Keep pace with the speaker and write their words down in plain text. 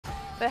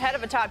The head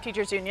of a top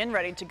teachers union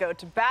ready to go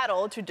to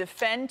battle to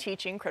defend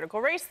teaching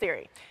critical race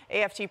theory.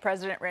 AFT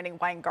President Randi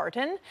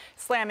Weingarten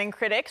slamming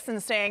critics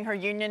and saying her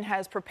union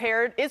is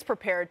prepared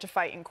to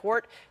fight in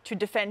court to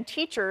defend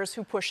teachers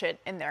who push it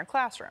in their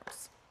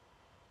classrooms.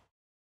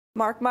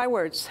 Mark my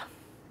words,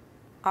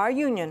 our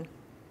union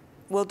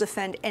will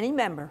defend any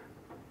member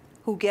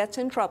who gets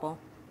in trouble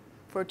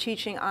for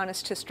teaching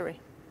honest history.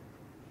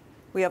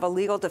 We have a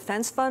legal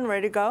defense fund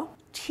ready to go.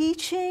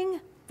 Teaching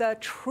the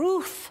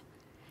truth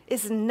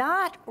is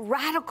not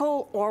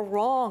radical or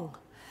wrong.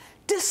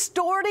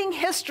 Distorting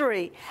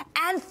history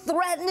and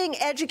threatening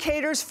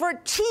educators for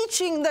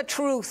teaching the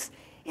truth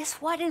is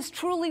what is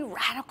truly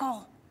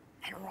radical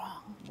and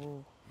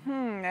wrong.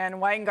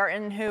 And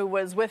Weingarten, who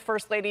was with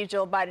First Lady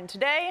Jill Biden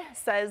today,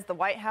 says the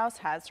White House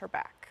has her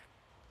back.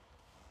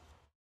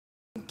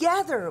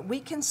 Together,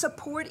 we can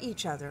support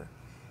each other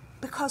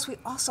because we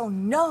also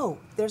know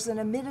there's an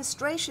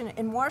administration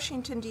in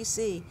Washington,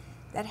 D.C.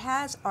 that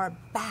has our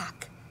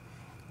back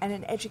and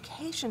an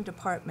education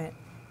department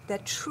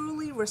that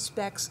truly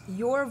respects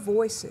your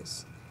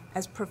voices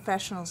as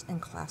professionals in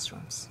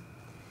classrooms.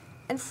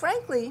 And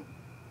frankly,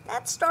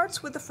 that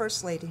starts with the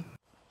First Lady.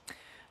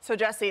 So,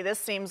 Jesse, this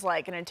seems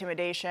like an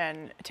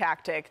intimidation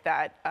tactic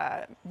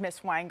that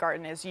Ms.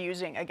 Weingarten is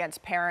using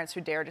against parents who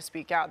dare to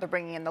speak out. They're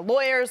bringing in the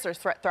lawyers, they're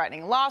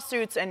threatening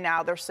lawsuits, and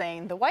now they're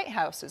saying the White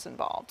House is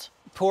involved.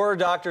 Poor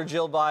Dr.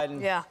 Jill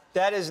Biden. Yeah.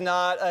 That is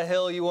not a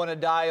hill you want to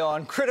die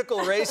on. Critical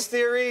race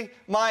theory,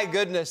 my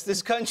goodness,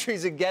 this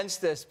country's against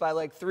this by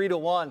like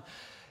 3-1.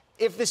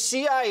 If the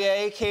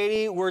CIA,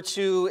 Katie, were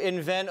to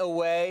invent a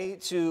way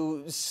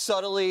to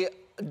subtly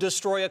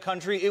destroy a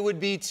country, it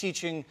would be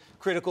teaching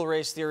critical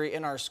race theory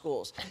in our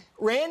schools.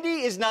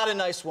 Randi is not a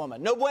nice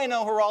woman. No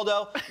bueno,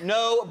 Geraldo.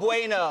 No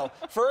bueno.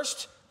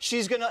 First,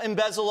 she's going to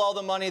embezzle all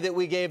the money that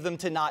we gave them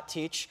to not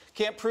teach.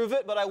 Can't prove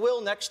it, but I will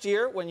next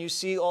year when you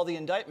see all the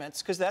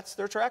indictments, because that's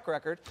their track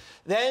record.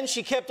 Then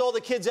she kept all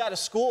the kids out of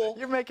school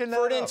for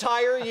an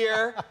entire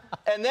year.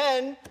 And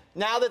then,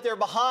 now that they're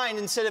behind,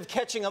 instead of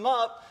catching them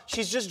up,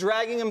 she's just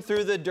dragging them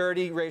through the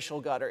dirty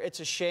racial gutter. It's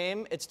a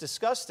shame. It's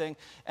disgusting.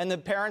 And the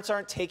parents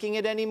aren't taking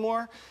it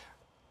anymore.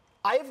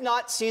 I have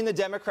not seen the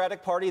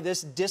Democratic Party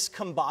this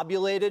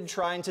discombobulated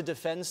trying to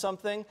defend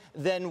something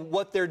than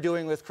what they're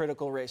doing with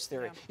critical race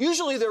theory. Yeah.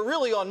 Usually they're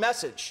really on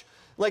message,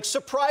 like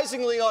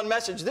surprisingly on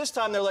message. This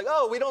time they're like,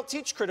 oh, we don't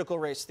teach critical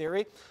race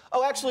theory.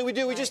 Oh, actually we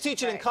do. We just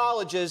teach it in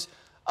colleges.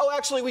 Oh,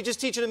 actually we just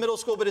teach it in middle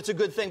school, but it's a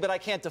good thing, but I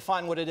can't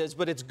define what it is,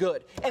 but it's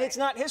good. And it's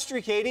not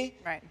history, Katie.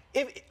 Right.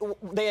 If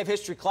they have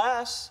history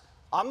class,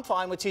 I'm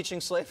fine with teaching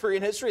slavery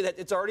and history. That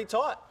it's already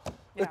taught.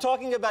 They're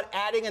talking about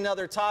adding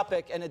another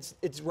topic, and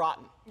it's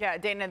rotten. Yeah,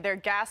 Dana, they're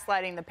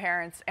gaslighting the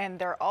parents, and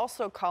they're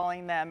also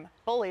calling them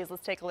bullies.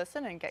 Let's take a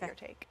listen and get your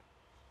take.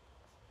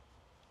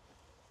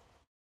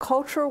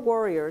 Culture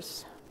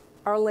warriors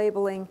are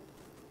labeling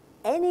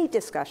any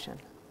discussion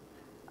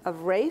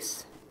of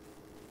race,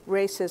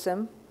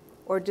 racism,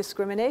 or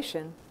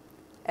discrimination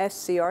as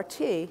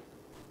CRT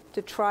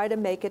to try to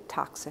make it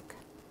toxic.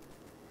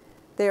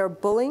 They are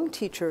bullying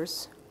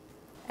teachers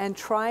and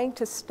trying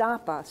to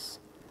stop us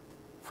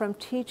from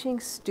teaching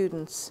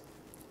students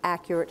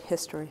accurate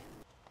history.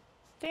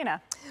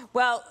 Dana.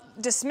 Well,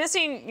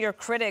 dismissing your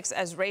critics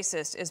as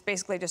racist is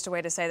basically just a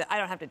way to say that I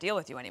don't have to deal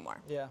with you anymore.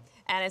 Yeah.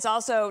 And it's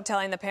also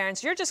telling the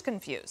parents, you're just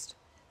confused.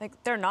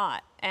 Like, they're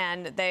not.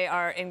 And they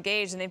are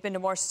engaged, and they've been to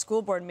more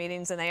school board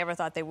meetings than they ever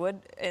thought they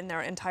would in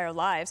their entire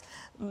lives.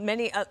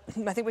 Many, I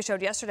think we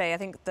showed yesterday, I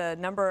think the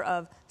number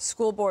of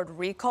school board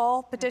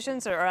recall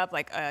petitions are up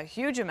like a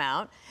huge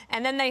amount.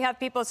 And then they have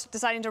people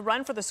deciding to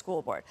run for the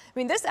school board. I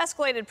mean, this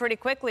escalated pretty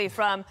quickly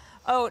from,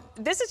 oh,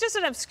 this is just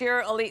an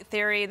obscure elite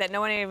theory that no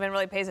one even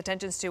really pays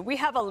attention to. We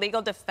have a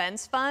legal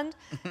defense fund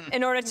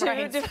in order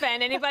to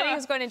defend anybody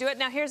who's going to do it.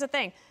 Now, here's the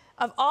thing.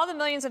 Of all the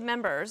millions of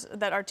members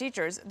that are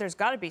teachers, there's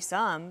got to be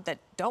some that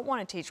don't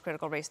want to teach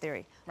critical race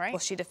theory. Right. Will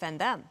she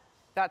defend them?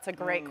 That's a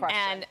great question.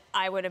 And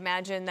I would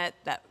imagine that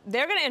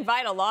they're going to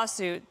invite a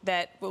lawsuit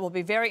that will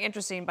be very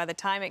interesting by the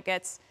time it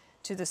gets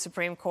to the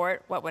Supreme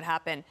Court, what would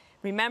happen.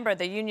 Remember,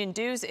 the union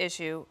dues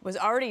issue was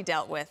already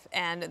dealt with,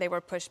 and they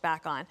were pushed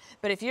back on.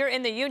 But if you're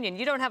in the union,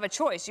 you don't have a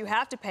choice. You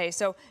have to pay.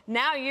 So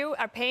now you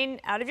are paying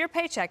out of your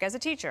paycheck as a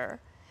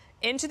teacher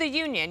into the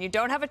union. You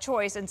don't have a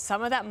choice, and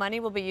some of that money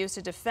will be used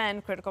to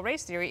defend critical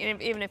race theory,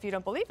 even if you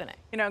don't believe in it.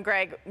 You know,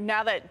 Greg,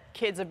 now that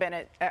kids have been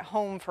at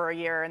home for a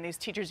year and these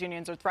teachers'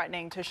 unions are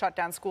threatening to shut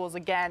down schools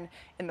again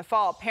in the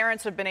fall,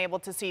 parents have been able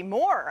to see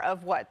more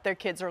of what their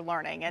kids are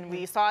learning. And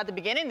we saw at the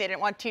beginning they didn't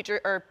want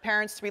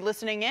parents to be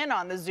listening in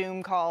on the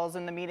Zoom calls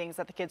and the meetings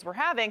that the kids were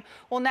having.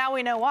 Well, now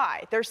we know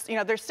why. They're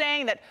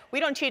saying that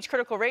we don't teach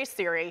critical race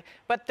theory,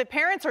 but the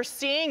parents are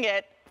seeing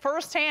it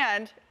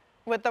firsthand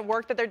with the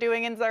work that they're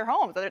doing in their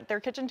homes, their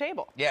kitchen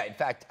table. Yeah, in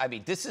fact, I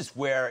mean, this is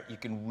where you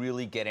can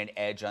really get an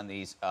edge on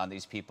these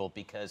people,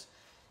 because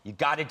you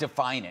got to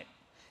define it.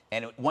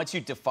 And once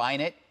you define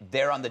it,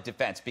 they're on the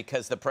defense,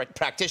 because the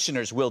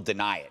practitioners will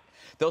deny it.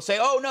 They'll say,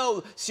 oh,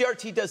 no,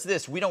 CRT does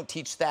this. We don't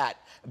teach that.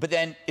 But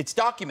then it's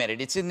documented.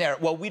 It's in there.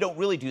 Well, we don't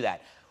really do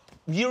that.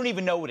 you don't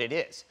even know what it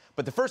is.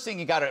 But the first thing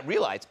you got to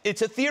realize,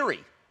 it's a theory.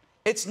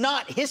 It's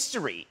not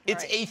history.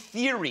 It's a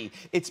theory.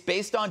 It's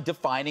based on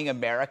defining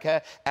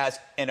America as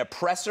an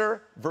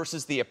oppressor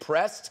versus the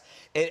oppressed.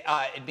 It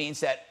means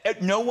that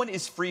no one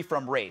is free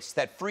from race.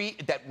 That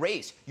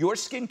race, your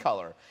skin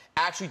color,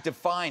 actually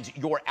defines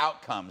your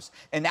outcomes,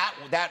 and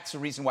that's the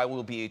reason why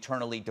we'll be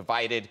eternally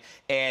divided.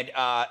 And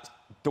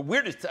the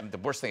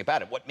worst thing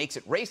about it, what makes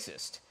it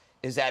racist,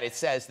 is that it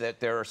says that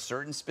there are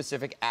certain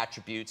specific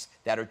attributes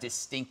that are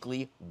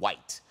distinctly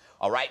white.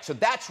 All right, so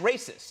that's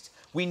racist.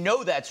 We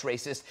know that's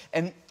racist,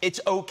 and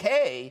it's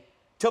okay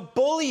to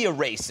bully a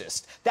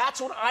racist. That's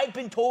what I've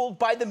been told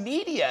by the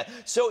media.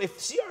 So if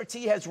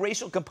CRT has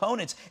racial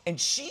components and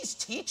she's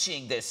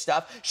teaching this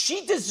stuff,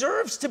 she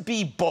deserves to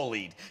be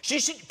bullied.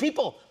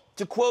 People,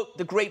 to quote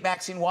the great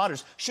Maxine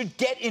Waters, should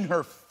get in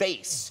her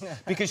face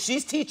because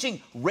she's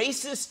teaching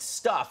racist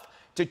stuff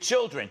to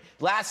children.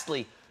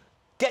 Lastly,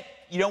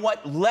 you know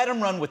what? Let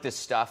them run with this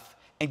stuff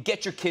and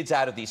get your kids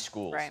out of these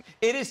schools. Right.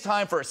 It is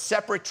time for a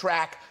separate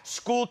track,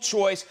 school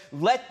choice.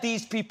 Let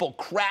these people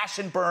crash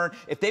and burn.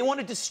 If they want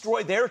to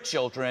destroy their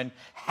children,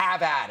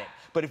 have at it.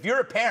 But if you're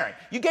a parent,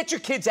 you get your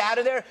kids out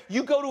of there,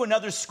 you go to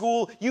another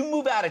school, you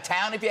move out of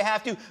town if you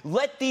have to.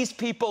 Let these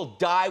people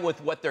die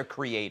with what they're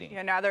creating.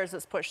 Yeah, now there's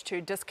this push to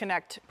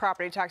disconnect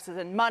property taxes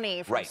and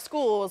money from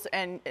schools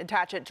and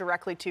attach it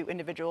directly to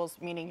individuals,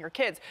 meaning your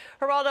kids.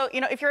 Geraldo, you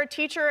know, if you're a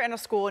teacher in a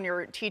school and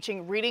you're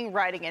teaching reading,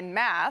 writing, and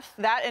math,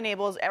 that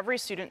enables every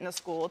student in the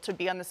school to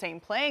be on the same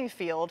playing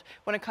field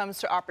when it comes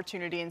to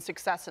opportunity and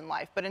success in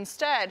life. But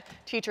instead,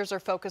 teachers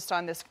are focused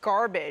on this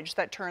garbage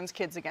that turns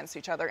kids against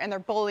each other, and they're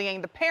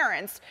bullying the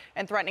parents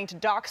and threatening to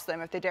dox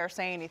them if they dare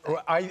say anything.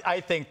 Well, I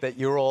think that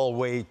you're all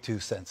way too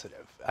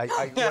sensitive.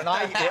 When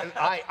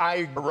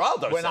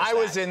I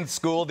was in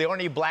school, the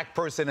only black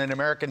person in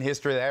American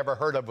history that I ever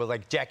heard of was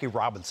like Jackie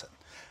Robinson.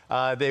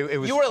 It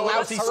was you were a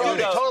lousy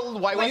student. Total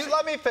white.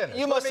 Let me finish.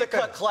 You must have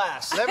cut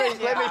class. Let me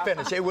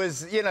finish. It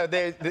was, you know,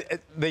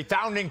 the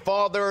founding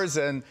fathers,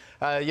 and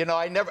you know,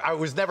 I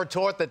was never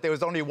taught that there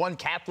was only one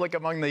Catholic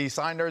among the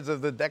signers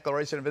of the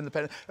Declaration of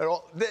Independence.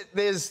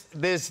 There's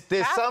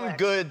some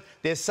good.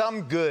 There's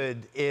some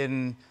good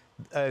in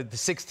the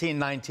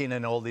 1619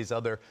 and all these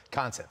other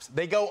concepts.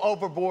 They go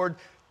overboard.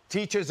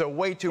 Teachers are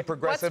way too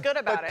progressive. What's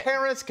good about but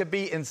parents could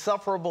be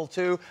insufferable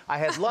too. I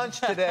had lunch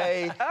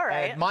today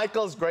at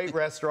Michael's great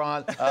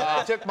restaurant.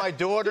 I took my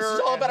daughter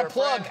and her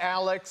friend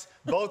Alex,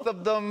 both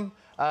of them.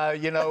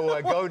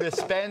 Go to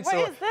Spence.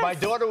 My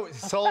daughter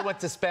Sol went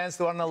to Spence,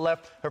 the one on the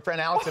left. Her friend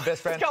Alex, her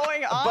best friend. What's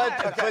going on?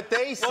 But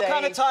they say. What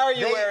kind of tie are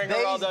you wearing,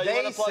 Geraldo? You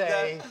want to plug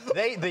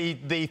that?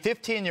 The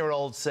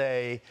 15-year-olds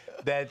say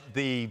that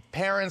the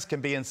parents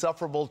can be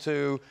insufferable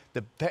too.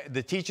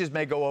 The teachers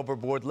may go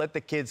overboard. Let the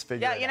kids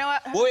figure it out. Yeah, you know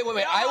what? Wait.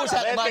 I was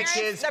at lunch.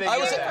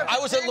 I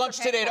was at lunch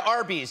today at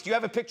Arby's. Do you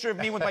have a picture of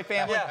me with my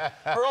family? Yeah.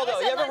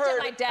 Geraldo, you ever heard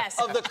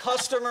of the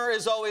customer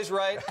is always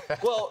right?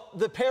 Well,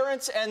 the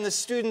parents and the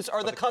students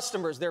are the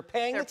customers. They're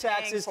paying the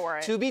taxes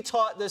to be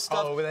taught this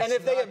stuff. And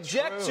if they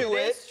object to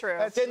it,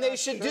 then they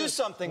should do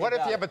something about it.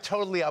 What if you have a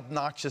totally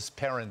obnoxious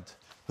parent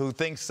who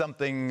thinks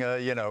something, I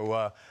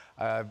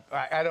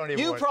don't even.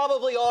 You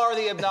probably are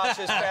the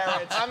obnoxious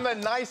parent. I'm the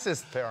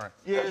nicest parent.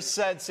 You're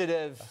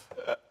sensitive.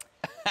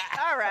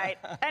 All right.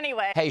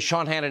 Anyway. Hey,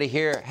 Sean Hannity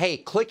here. Hey,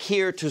 click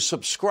here to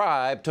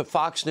subscribe to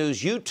Fox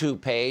News YouTube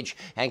page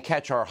and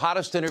catch our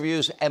hottest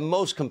interviews and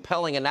most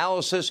compelling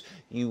analysis.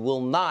 You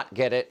will not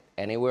get it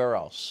anywhere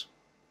else.